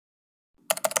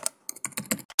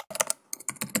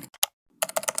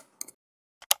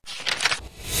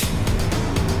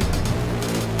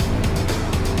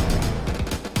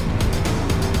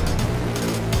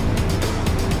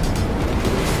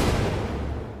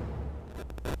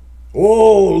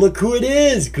Oh, look who it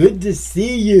is. Good to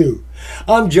see you.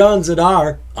 I'm John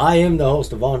Zidar. I am the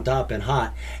host of On Top and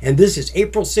Hot. And this is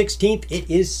April 16th.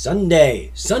 It is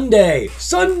Sunday. Sunday.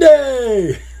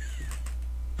 Sunday.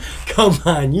 Come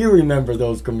on, you remember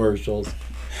those commercials.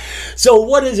 So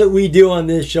what is it we do on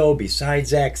this show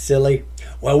besides act silly?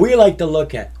 Well, we like to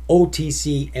look at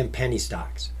OTC and penny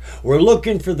stocks. We're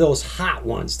looking for those hot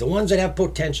ones, the ones that have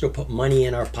potential to put money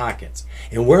in our pockets.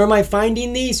 And where am I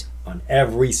finding these? On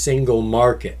every single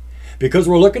market. Because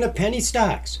we're looking at penny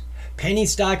stocks. Penny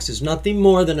stocks is nothing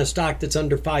more than a stock that's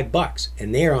under $5,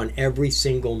 and they're on every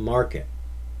single market.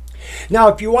 Now,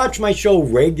 if you watch my show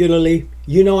regularly,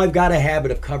 you know I've got a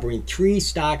habit of covering 3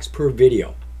 stocks per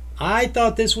video. I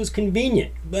thought this was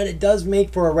convenient, but it does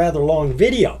make for a rather long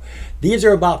video. These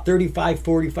are about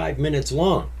 35-45 minutes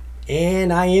long.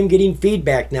 And I am getting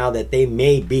feedback now that they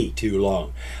may be too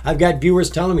long. I've got viewers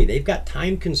telling me they've got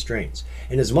time constraints.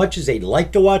 And as much as they'd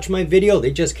like to watch my video,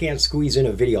 they just can't squeeze in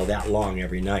a video that long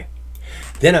every night.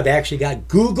 Then I've actually got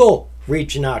Google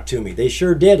reaching out to me. They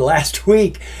sure did last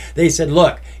week. They said,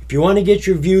 look, if you want to get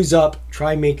your views up,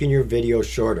 try making your videos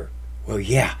shorter. Well,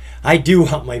 yeah, I do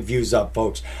want my views up,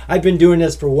 folks. I've been doing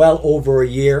this for well over a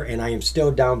year, and I am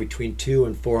still down between 200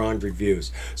 and 400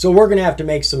 views. So we're going to have to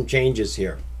make some changes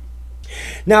here.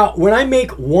 Now, when I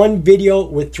make one video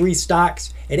with 3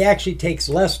 stocks, it actually takes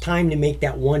less time to make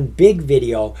that one big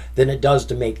video than it does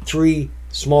to make 3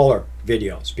 smaller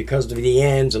videos because of the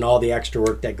ends and all the extra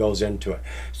work that goes into it.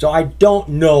 So I don't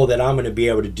know that I'm going to be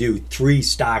able to do 3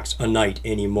 stocks a night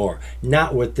anymore.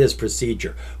 Not with this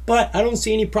procedure. But I don't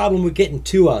see any problem with getting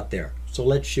 2 out there. So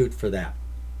let's shoot for that.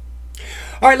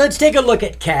 All right, let's take a look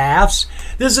at CAFS.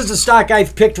 This is the stock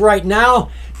I've picked right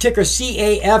now. Ticker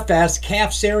CAFS,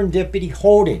 CAFS Serendipity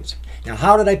Holdings. Now,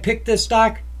 how did I pick this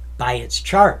stock? By its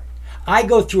chart. I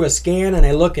go through a scan and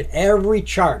I look at every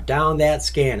chart down that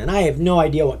scan, and I have no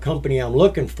idea what company I'm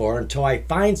looking for until I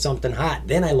find something hot.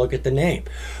 Then I look at the name.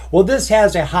 Well, this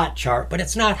has a hot chart, but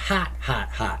it's not hot, hot,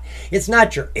 hot. It's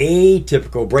not your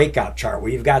atypical breakout chart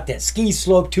where you've got that ski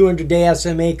slope 200-day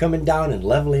SMA coming down and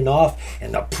leveling off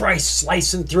and the price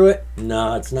slicing through it.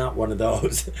 No, it's not one of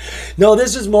those. No,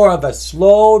 this is more of a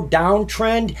slow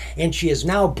downtrend, and she is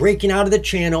now breaking out of the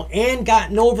channel and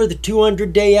gotten over the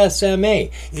 200-day SMA.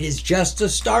 It is just the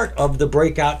start of the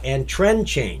breakout and trend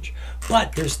change.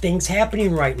 But there's things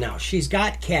happening right now. She's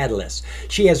got catalysts.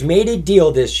 She has made a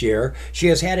deal this year. She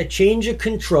has had a change of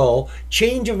control,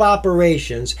 change of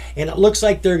operations, and it looks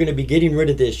like they're going to be getting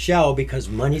rid of this shell because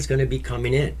money's going to be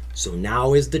coming in. So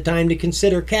now is the time to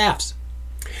consider CAFS.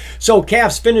 So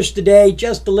CAFS finished today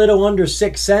just a little under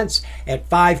 6 cents at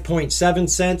 5.7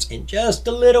 cents and just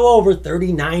a little over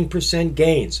 39%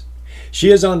 gains.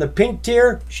 She is on the pink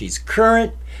tier. She's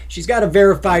current. She's got a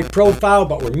verified profile,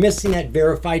 but we're missing that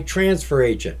verified transfer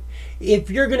agent. If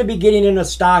you're going to be getting in a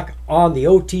stock on the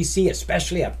OTC,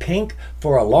 especially a pink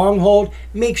for a long hold,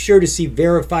 make sure to see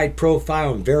verified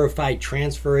profile and verified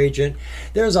transfer agent.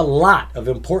 There's a lot of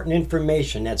important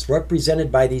information that's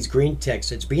represented by these green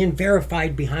ticks. It's being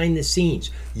verified behind the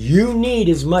scenes. You need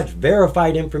as much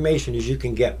verified information as you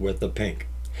can get with the pink.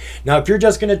 Now, if you're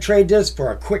just going to trade this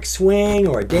for a quick swing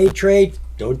or a day trade,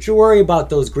 don't you worry about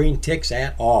those green ticks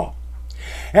at all.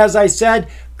 As I said,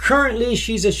 currently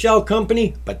she's a shell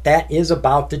company, but that is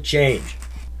about to change.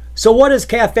 So what is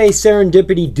CAFS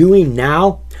Serendipity doing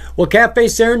now? Well,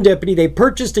 CAFS Serendipity, they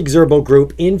purchased Exerbo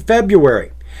Group in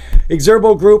February.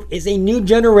 Exerbo Group is a new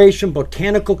generation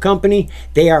botanical company.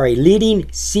 They are a leading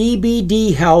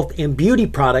CBD health and beauty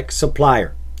product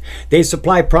supplier. They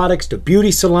supply products to beauty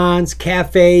salons,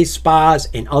 cafes, spas,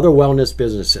 and other wellness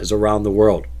businesses around the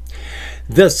world.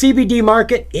 The CBD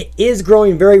market, it is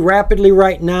growing very rapidly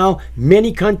right now.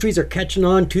 Many countries are catching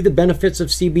on to the benefits of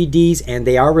CBDs, and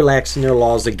they are relaxing their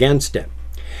laws against it.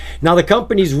 Now, the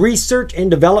company's research and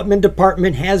development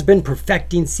department has been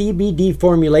perfecting CBD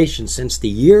formulations since the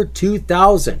year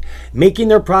 2000, making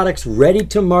their products ready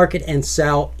to market and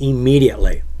sell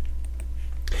immediately.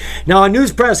 Now, a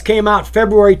news press came out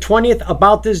February 20th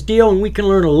about this deal, and we can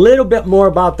learn a little bit more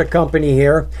about the company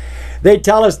here. They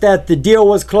tell us that the deal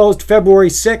was closed February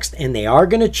 6th, and they are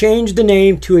going to change the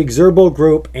name to Exerbo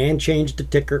Group and change the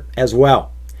ticker as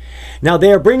well. Now,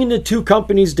 they are bringing the 2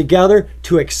 companies together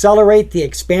to accelerate the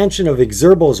expansion of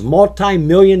Exerbo's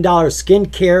multi-million-dollar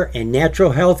skincare and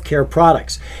natural health care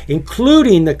products,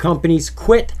 including the company's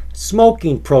Quit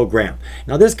Smoking program.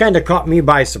 Now, this kind of caught me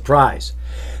by surprise.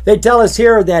 They tell us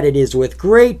here that it is with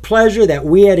great pleasure that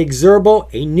we at Exerbo,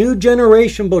 a new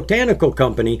generation botanical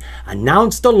company,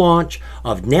 announced the launch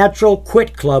of Natural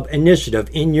Quit Club initiative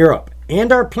in Europe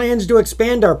and our plans to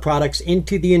expand our products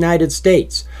into the United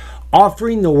States.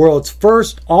 offering the world's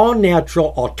first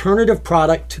all-natural alternative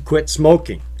product to quit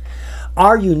smoking.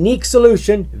 Our unique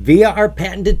solution via our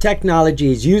patented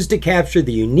technology is used to capture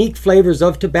the unique flavors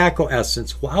of tobacco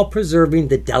essence while preserving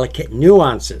the delicate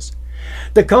nuances.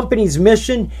 The company's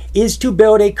mission is to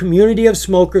build a community of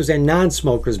smokers and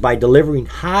non-smokers by delivering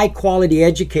high-quality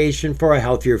education for a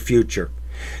healthier future.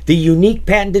 The unique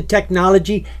patented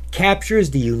technology captures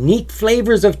the unique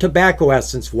flavors of tobacco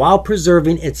essence while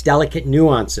preserving its delicate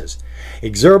nuances.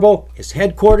 Exerbo is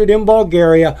headquartered in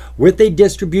Bulgaria with a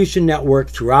distribution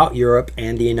network throughout Europe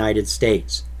and the United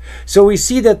States. So we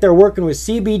see that they're working with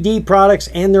CBD products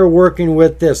and they're working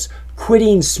with this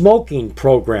quitting smoking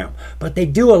program, but they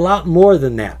do a lot more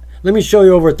than that. Let me show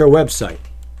you over at their website.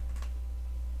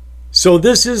 So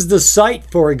this is the site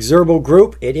for Exerbo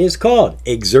Group. It is called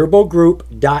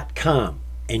exerbogroup.com.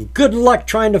 And good luck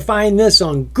trying to find this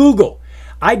on Google.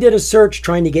 I did a search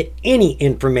trying to get any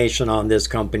information on this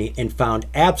company and found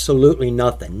absolutely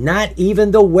nothing. Not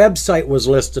even the website was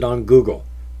listed on Google.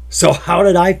 So how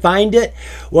did I find it?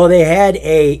 Well, they had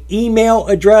an email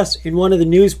address in one of the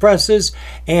news presses,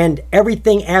 and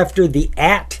everything after the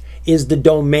 @ is the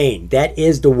domain. That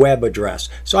is the web address.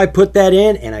 So I put that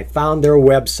in and I found their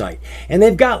website. And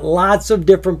they've got lots of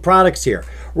different products here.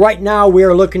 Right now we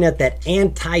are looking at that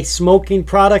anti-smoking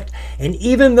product. And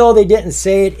even though they didn't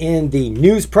say it in the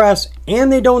news press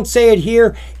and they don't say it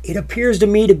here, it appears to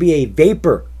me to be a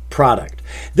vapor product.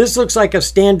 This looks like a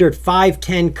standard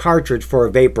 510 cartridge for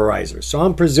a vaporizer. So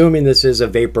I'm presuming this is a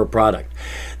vapor product.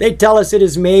 They tell us it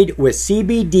is made with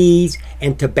CBDs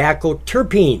and tobacco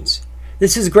terpenes.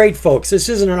 This is great, folks. This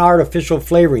isn't an artificial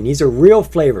flavoring. These are real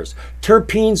flavors.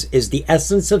 Terpenes is the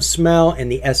essence of smell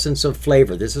and the essence of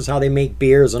flavor. This is how they make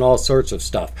beers and all sorts of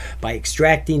stuff, by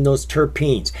extracting those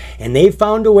terpenes. And they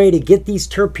found a way to get these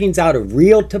terpenes out of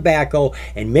real tobacco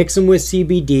and mix them with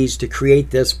CBDs to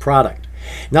create this product.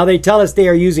 Now they tell us they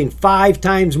are using 5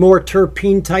 times more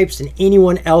terpene types than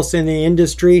anyone else in the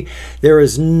industry. There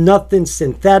is nothing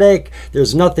synthetic,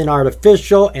 there's nothing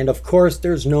artificial, and of course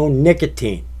there's no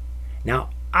nicotine. Now,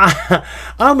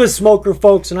 I'm a smoker,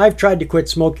 folks, and I've tried to quit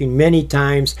smoking many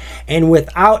times, and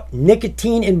without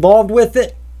nicotine involved with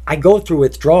it, I go through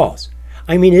withdrawals.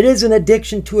 I mean, it is an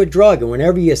addiction to a drug, and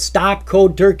whenever you stop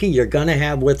cold turkey, you're going to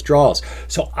have withdrawals.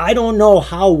 So I don't know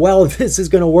how well this is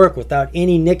going to work without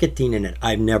any nicotine in it.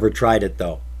 I've never tried it,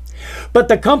 though. But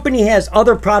the company has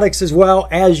other products as well.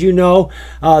 As you know,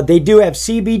 they do have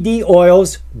CBD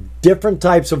oils, different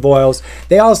types of oils.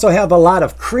 They also have a lot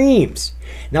of creams.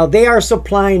 Now, they are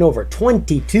supplying over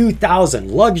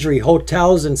 22,000 luxury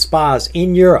hotels and spas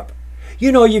in Europe.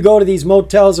 You know, you go to these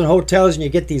motels and hotels and you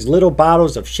get these little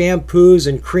bottles of shampoos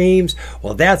and creams.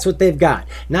 Well, that's what they've got.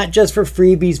 Not just for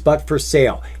freebies, but for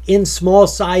sale in small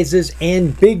sizes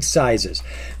and big sizes.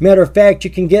 Matter of fact, you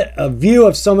can get a view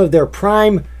of some of their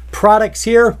prime products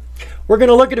here. We're going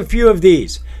to look at a few of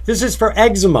these. This is for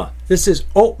eczema. This is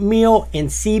oatmeal and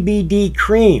CBD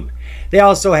cream. They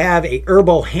also have a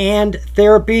herbal hand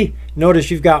therapy.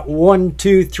 Notice you've got 1,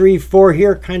 2, 3, 4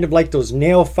 here, kind of like those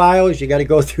nail files. You got to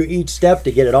go through each step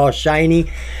to get it all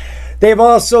shiny. They've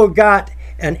also got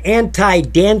an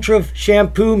anti-dandruff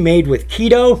shampoo made with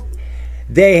keto.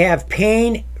 They have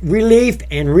pain relief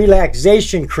and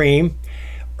relaxation cream,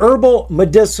 herbal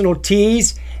medicinal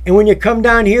teas, and when you come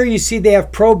down here, you see they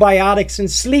have probiotics and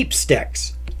sleep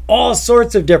sticks. All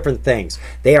sorts of different things.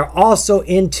 They are also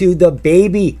into the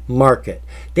baby market.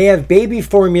 They have baby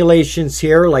formulations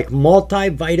here like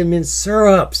multivitamin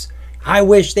syrups. I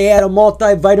wish they had a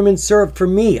multivitamin syrup for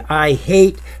me. I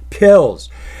hate pills.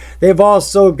 They've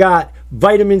also got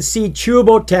vitamin C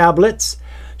chewable tablets,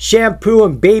 shampoo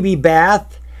and baby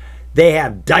bath. They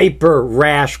have diaper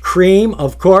rash cream,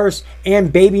 of course,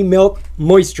 and baby milk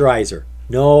moisturizer.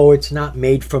 No, it's not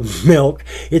made from milk.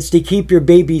 It's to keep your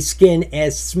baby's skin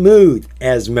as smooth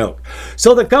as milk.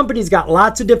 So the company's got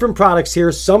lots of different products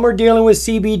here. Some are dealing with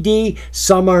CBD,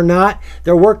 some are not.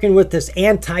 They're working with this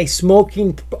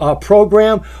anti-smoking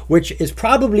program, which is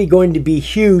probably going to be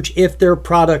huge if their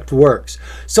product works.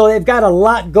 So they've got a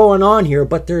lot going on here,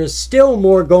 but there is still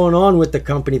more going on with the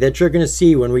company that you're going to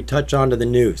see when we touch on to the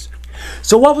news.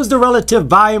 So what was the relative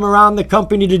volume around the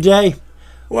company today?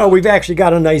 Well, we've actually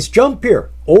got a nice jump here.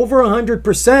 Over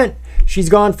 100%. She's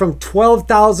gone from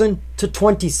 12,000 to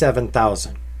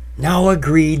 27,000. Now,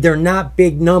 agreed, they're not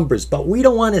big numbers, but we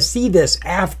don't want to see this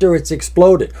after it's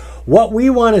exploded. What we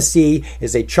want to see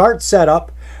is a chart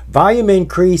setup, volume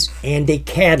increase, and a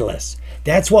catalyst.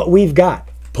 That's what we've got.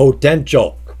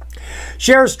 Potential.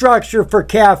 Share structure for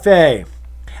CAFS.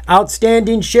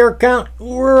 Outstanding share count,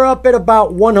 we're up at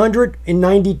about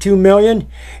 192 million.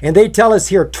 And they tell us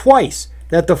here twice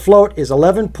that the float is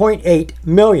 11.8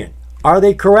 million. Are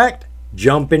they correct?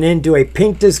 Jumping into a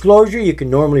pink disclosure, you can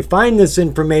normally find this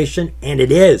information, and it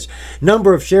is.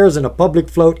 Number of shares in a public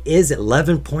float is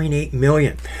 11.8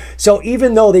 million. So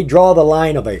even though they draw the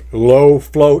line of a low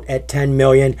float at 10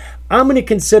 million, I'm going to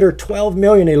consider 12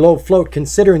 million a low float,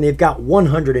 considering they've got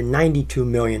 192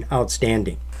 million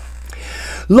outstanding.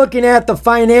 Looking at the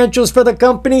financials for the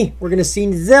company, we're going to see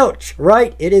zilch,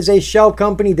 right? It is a shell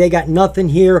company. They got nothing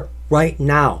here right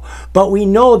now. But we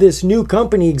know this new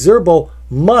company, Xerbo,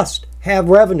 must have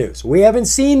revenues. We haven't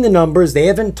seen the numbers. They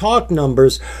haven't talked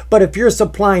numbers. But if you're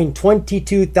supplying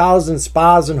 22,000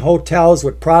 spas and hotels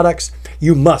with products,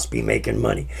 you must be making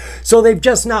money. So they've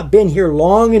just not been here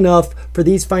long enough for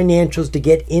these financials to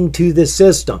get into the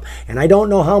system. And I don't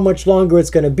know how much longer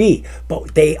it's going to be,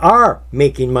 but they are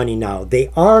making money now. They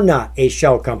are not a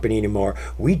shell company anymore.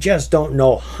 We just don't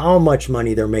know how much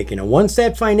money they're making. And once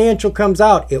that financial comes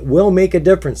out, it will make a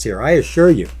difference here, I assure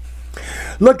you.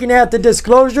 Looking at the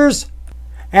disclosures,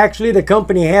 actually the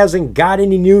company hasn't got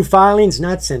any new filings,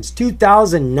 not since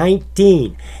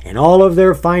 2019, and all of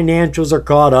their financials are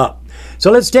caught up.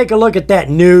 So let's take a look at that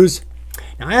news.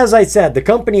 Now, as I said, the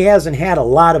company hasn't had a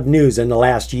lot of news in the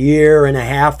last year and a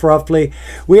half roughly.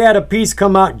 We had a piece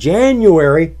come out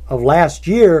January of last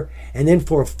year, and then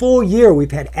for a full year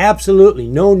we've had absolutely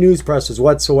no news presses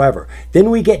whatsoever. Then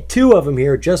we get two of them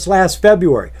here just last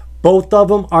February. Both of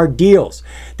them are deals.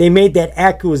 They made that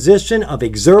acquisition of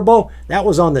Xerbo. That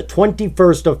was on the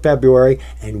 21st of February.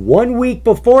 And 1 week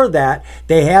before that,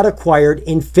 they had acquired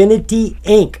Infinity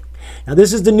Inc. Now,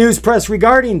 this is the news press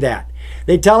regarding that.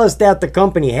 They tell us that the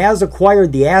company has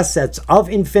acquired the assets of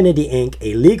Infinity Inc.,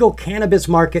 a legal cannabis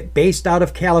market based out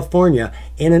of California,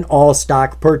 in an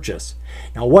all-stock purchase.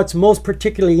 Now, what's most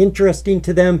particularly interesting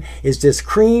to them is this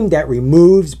cream that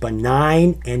removes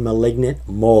benign and malignant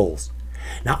moles.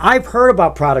 Now, I've heard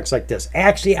about products like this.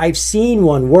 Actually, I've seen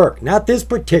one work. Not this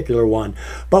particular one,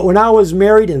 but when I was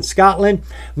married in Scotland,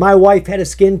 my wife had a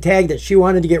skin tag that she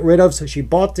wanted to get rid of, so she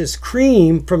bought this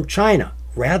cream from China.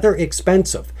 Rather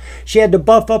expensive. She had to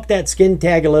buff up that skin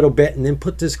tag a little bit and then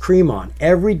put this cream on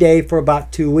every day for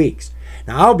about 2 weeks.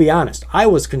 Now, I'll be honest, I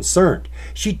was concerned.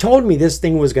 She told me this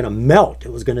thing was going to melt.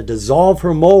 It was going to dissolve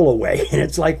her mole away. And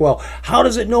it's like, well, how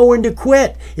does it know when to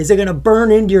quit? Is it going to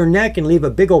burn into your neck and leave a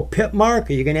big old pit mark?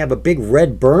 Are you going to have a big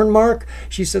red burn mark?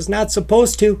 She says, not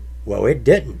supposed to. Well, it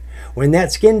didn't. When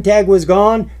that skin tag was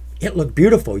gone, it looked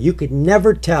beautiful. You could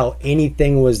never tell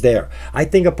anything was there. I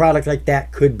think a product like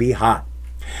that could be hot.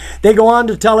 They go on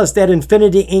to tell us that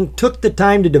Infinity Inc. took the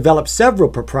time to develop several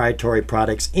proprietary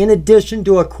products in addition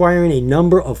to acquiring a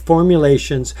number of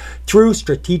formulations through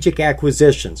strategic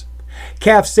acquisitions.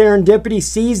 CAFS Serendipity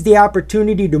seized the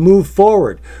opportunity to move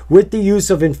forward with the use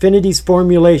of Infinity's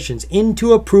formulations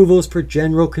into approvals for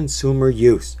general consumer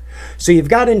use. So you've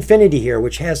got Infinity here,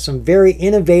 which has some very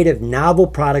innovative, novel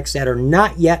products that are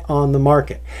not yet on the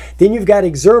market. Then you've got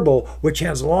Xerbo, which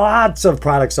has lots of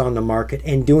products on the market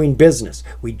and doing business.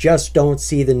 We just don't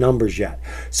see the numbers yet.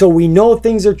 So we know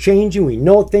things are changing, we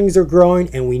know things are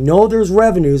growing, and we know there's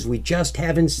revenues. We just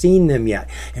haven't seen them yet.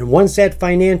 And once that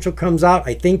financial comes out,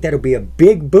 I think that'll be a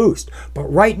big boost. But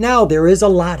right now, there is a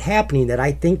lot happening that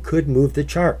I think could move the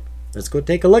chart. Let's go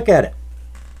take a look at it.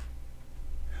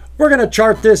 We're going to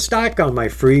chart this stock on my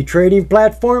free trading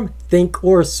platform,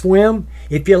 Thinkorswim.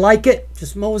 If you like it,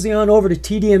 just mosey on over to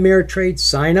TD Ameritrade,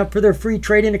 sign up for their free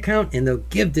trading account, and they'll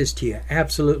give this to you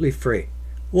absolutely free.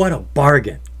 What a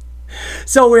bargain.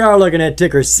 So we are looking at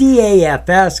ticker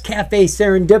CAFS, Cafe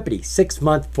Serendipity,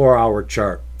 6-month, 4-hour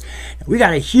chart. We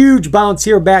got a huge bounce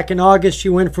here back in August. She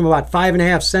went from about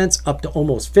 5.5 cents up to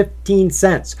almost 15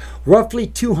 cents, roughly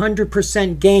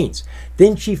 200% gains.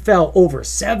 Then she fell over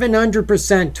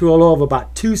 700% to a low of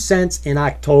about 2 cents in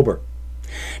October.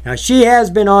 Now, she has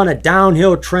been on a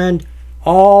downhill trend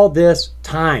all this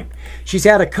time. She's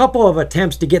had a couple of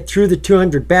attempts to get through the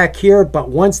 200 back here, but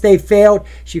once they failed,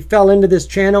 she fell into this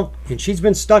channel and she's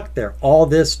been stuck there all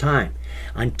this time.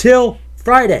 Until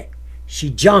Friday, she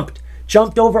jumped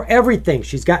over everything.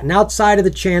 She's gotten outside of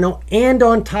the channel and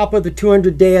on top of the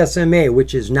 200-day SMA,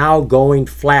 which is now going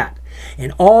flat.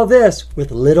 And all this with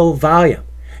little volume.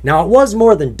 Now, it was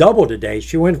more than double today.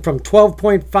 She went from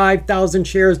 12.5 thousand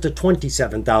shares to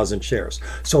 27,000 shares.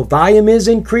 So volume is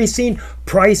increasing,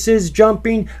 price is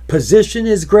jumping, position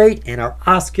is great, and our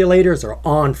oscillators are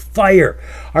on fire.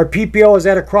 Our PPO is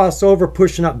at a crossover,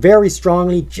 pushing up very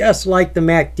strongly, just like the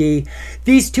MACD.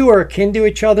 These two are akin to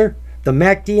each other. The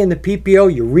MACD and the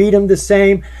PPO, you read them the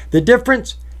same. The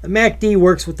difference, The MACD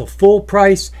works with the full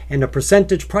price, and the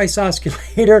percentage price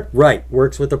oscillator, right,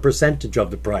 works with the percentage of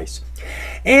the price.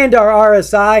 And our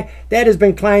RSI, that has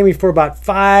been climbing for about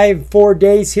 4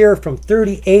 days here from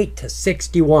 38 to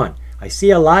 61. I see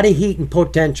a lot of heat and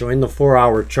potential in the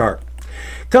 4-hour chart.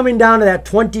 Coming down to that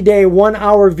 20-day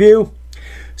 1-hour view.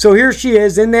 So here she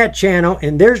is in that channel,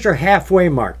 and there's your halfway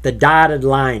mark, the dotted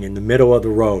line in the middle of the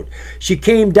road. She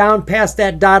came down past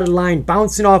that dotted line,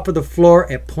 bouncing off of the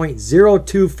floor at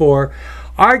 0.024,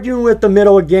 arguing with the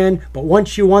middle again, but once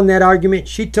she won that argument,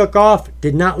 she took off,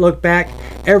 did not look back.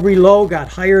 Every low got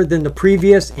higher than the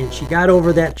previous, and she got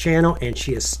over that channel, and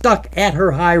she is stuck at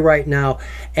her high right now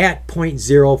at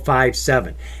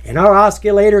 0.057. And our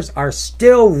oscillators are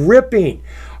still ripping.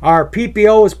 Our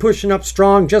PPO is pushing up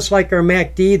strong, just like our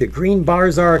MACD. The green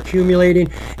bars are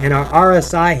accumulating, and our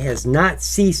RSI has not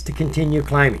ceased to continue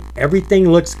climbing. Everything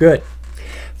looks good.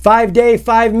 5-day,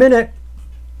 5-minute.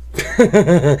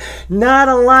 Not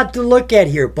a lot to look at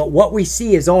here, but what we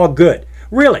see is all good.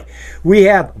 Really, we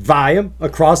have volume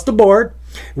across the board.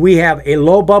 We have a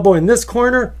low bubble in this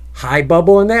corner, high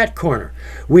bubble in that corner.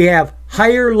 We have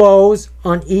higher lows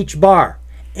on each bar.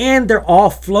 And they're all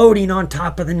floating on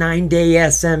top of the 9-day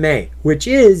SMA, which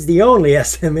is the only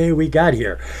SMA we got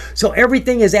here. So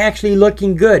everything is actually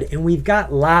looking good, and we've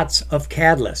got lots of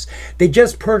catalysts. They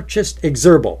just purchased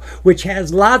Exerbil, which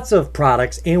has lots of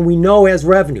products, and we know has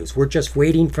revenues. We're just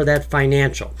waiting for that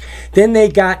financial. Then they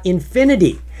got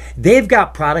Infinity. They've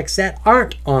got products that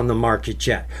aren't on the market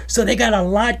yet. So they got a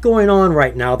lot going on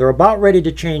right now. They're about ready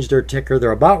to change their ticker.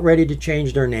 They're about ready to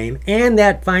change their name. And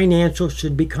that financial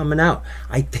should be coming out.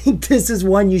 I think this is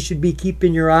one you should be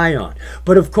keeping your eye on.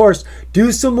 But of course,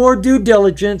 do some more due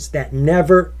diligence. That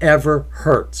never, ever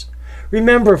hurts.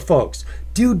 Remember, folks,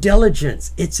 due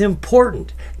diligence. It's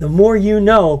important. The more you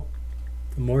know,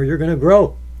 the more you're going to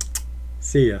grow.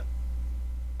 See ya.